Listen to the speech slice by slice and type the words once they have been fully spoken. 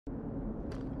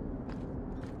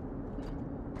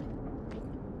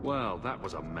Well, that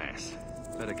was a mess.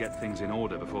 Better get things in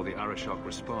order before the Arishok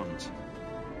responds.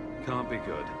 Can't be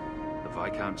good. The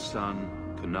Viscount's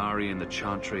son, Kunari in the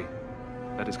Chantry.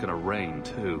 Bet it's gonna rain,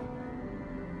 too.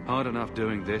 Hard enough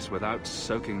doing this without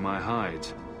soaking my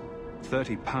hides.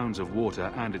 30 pounds of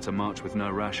water, and it's a march with no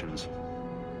rations.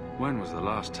 When was the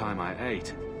last time I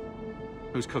ate?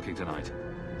 Who's cooking tonight?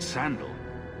 Sandal?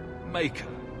 Maker?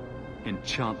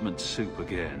 Enchantment soup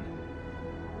again.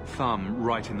 Thumb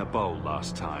right in the bowl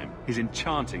last time. His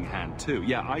enchanting hand, too.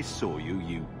 Yeah, I saw you,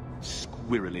 you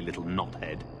squirrely little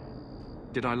knothead.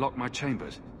 Did I lock my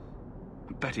chambers?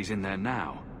 I bet he's in there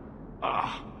now.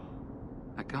 Ah!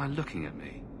 That guy looking at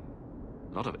me.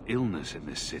 A lot of illness in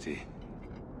this city.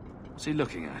 What's he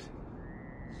looking at?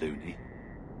 Loony.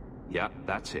 Yeah,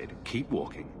 that's it. Keep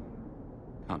walking.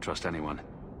 Can't trust anyone.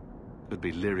 Could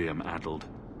be lyrium-addled.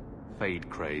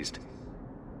 Fade-crazed.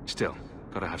 Still,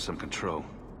 gotta have some control.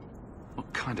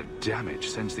 What kind of damage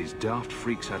sends these daft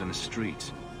freaks out in the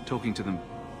streets, talking to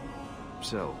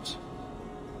themselves?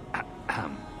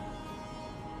 Ahem.